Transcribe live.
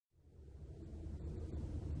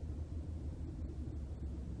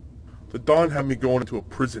The Don had me going into a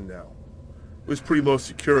prison now. It was pretty low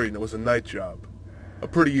security and it was a night job. A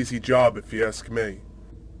pretty easy job if you ask me.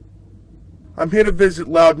 I'm here to visit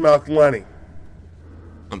Loudmouth Lenny.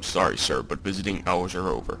 I'm sorry, sir, but visiting hours are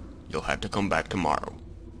over. You'll have to come back tomorrow.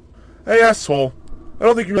 Hey, asshole. I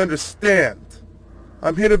don't think you understand.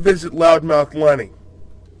 I'm here to visit Loudmouth Lenny.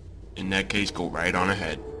 In that case, go right on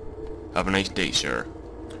ahead. Have a nice day, sir.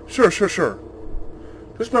 Sure.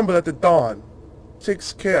 Just remember that the Don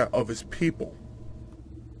takes care of his people.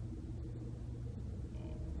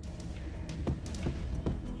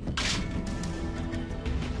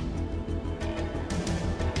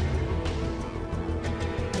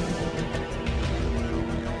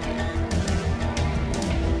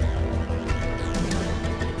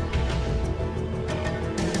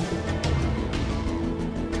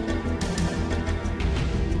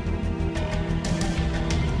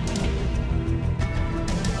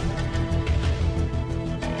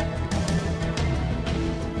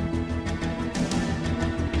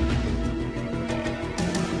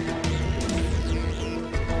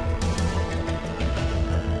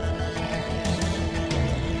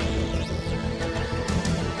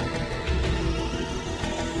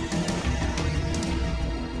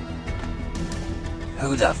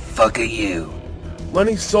 Who the fuck are you?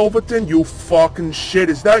 Lenny Silverton, you fucking shit.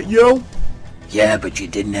 Is that you? Yeah, but you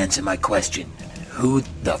didn't answer my question. Who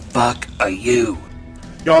the fuck are you?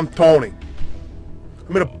 Yo, I'm Tony.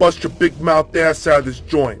 I'm gonna bust your big mouth ass out of this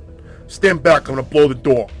joint. Stand back, I'm gonna blow the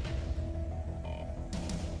door.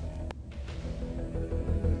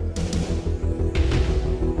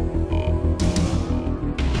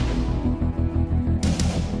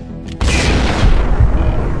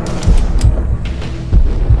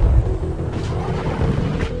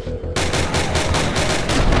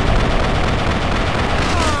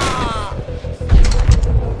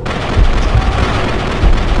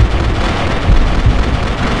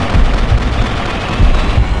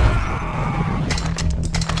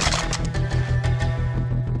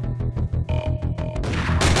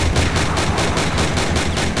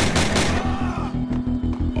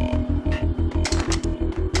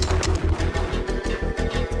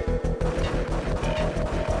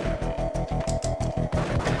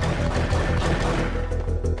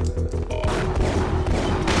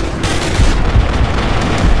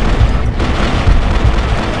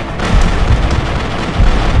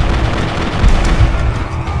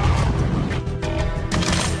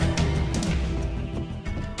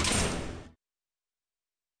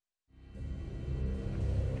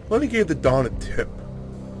 Lenny gave the Don a tip.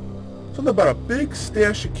 Something about a big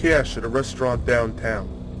stash of cash at a restaurant downtown.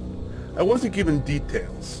 I wasn't given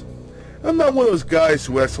details. I'm not one of those guys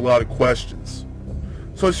who asks a lot of questions.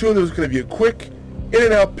 So I assumed there was going to be a quick,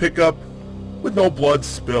 in-and-out pickup with no blood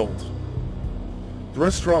spilled. The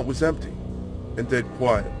restaurant was empty and dead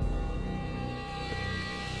quiet.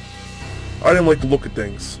 I didn't like the look of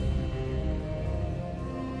things.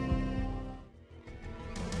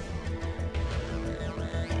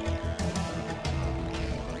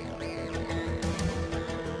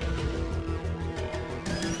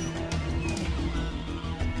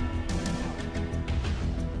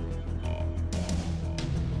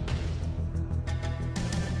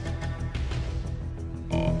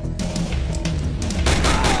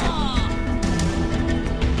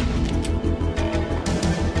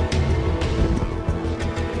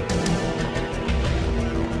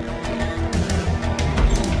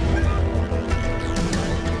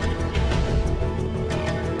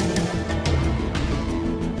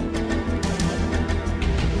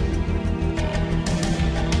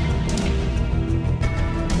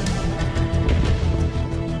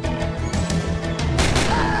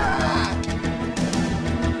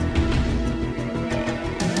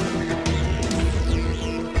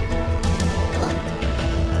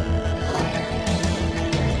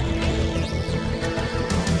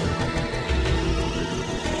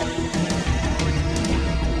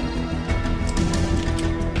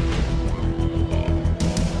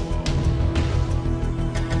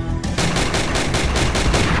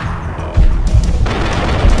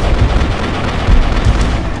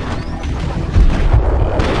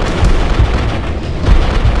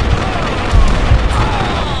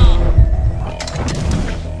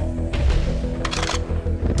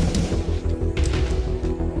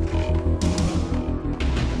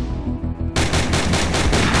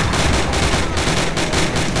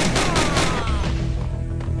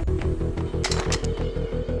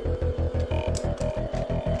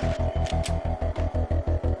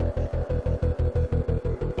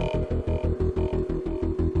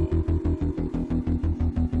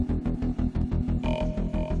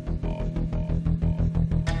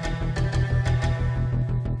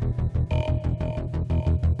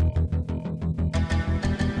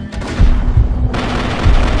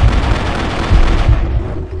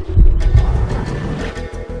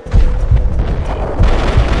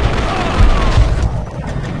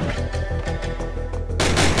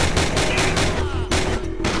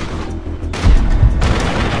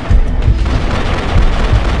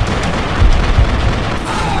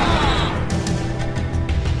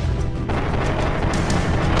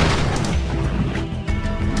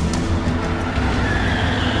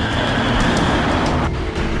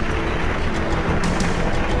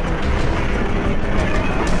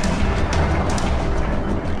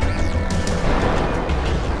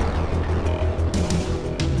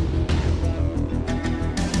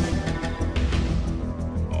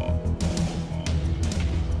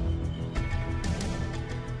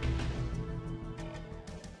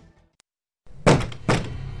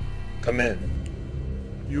 Come in.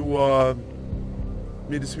 You,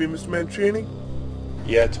 need to see me, Mr. Mancini?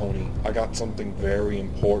 Yeah, Tony, I got something very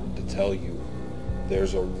important to tell you.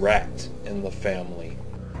 There's a rat in the family.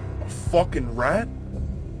 A fucking rat?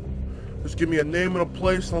 Just give me a name and a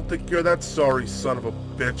place and I'll take care of that sorry son of a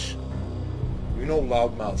bitch. You know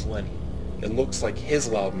Loudmouth Lenny. It looks like his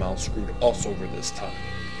loudmouth screwed us over this time.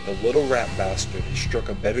 The little rat bastard has struck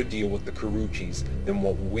a better deal with the Caruccis than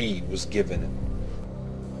what we was giving him.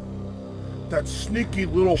 That sneaky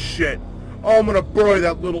little shit. Oh, I'm gonna bury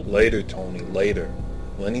that little... Later, Tony, later.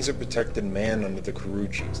 Lenny's a protected man under the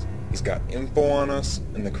Caruccis. He's got info on us,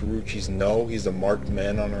 and the Caruccis know he's a marked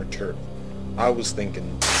man on our turf. I was thinking...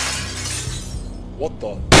 What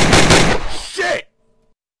the... Shit!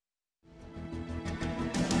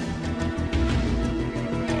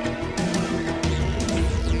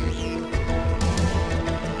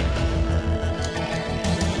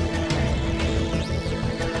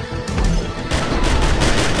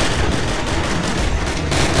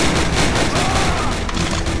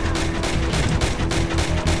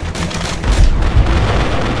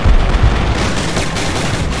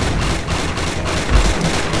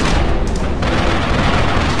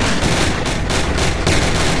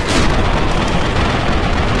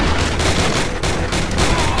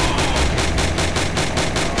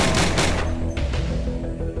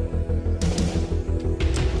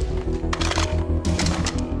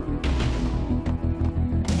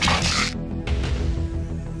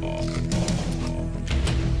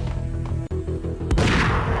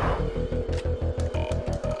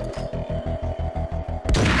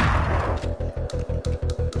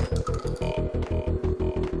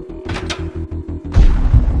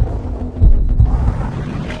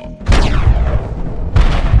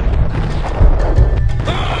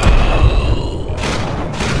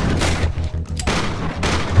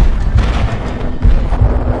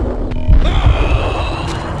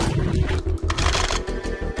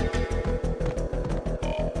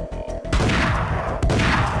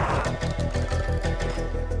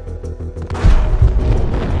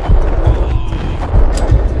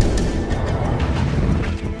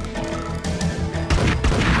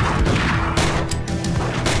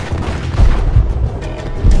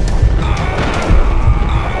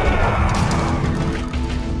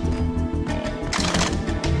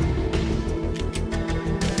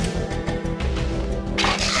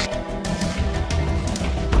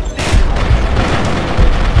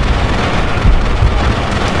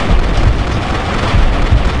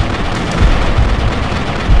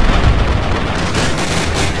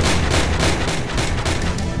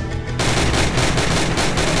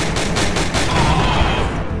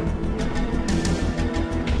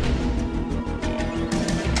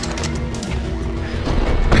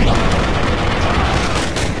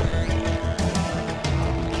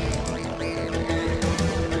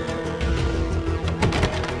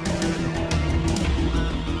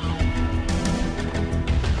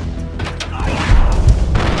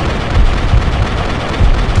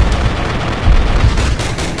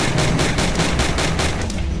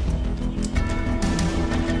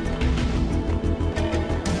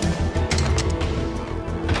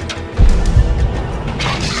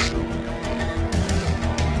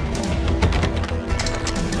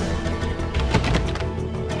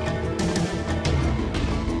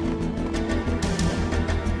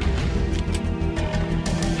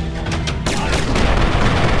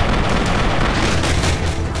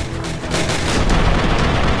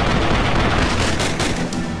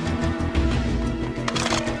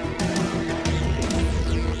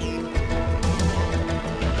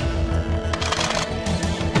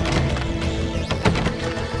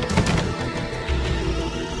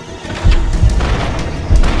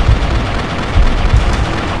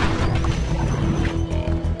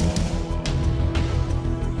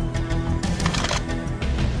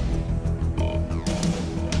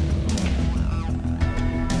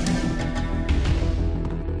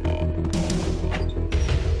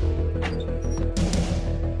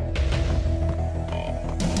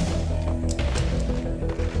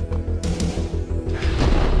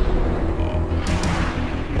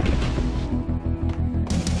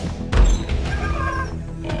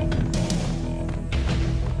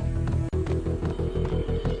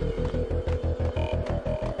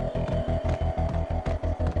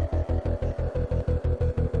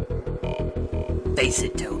 Face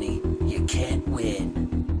it, Tony, you can't win.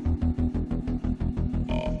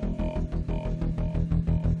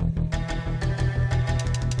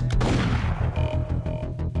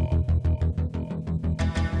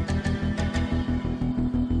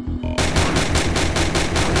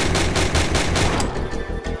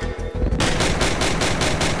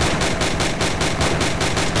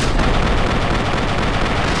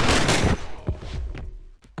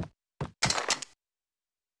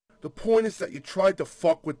 point is that you tried to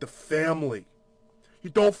fuck with the family. You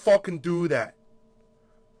don't fucking do that.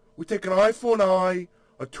 We take an eye for an eye,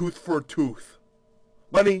 a tooth for a tooth.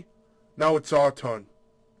 Lenny, now it's our turn.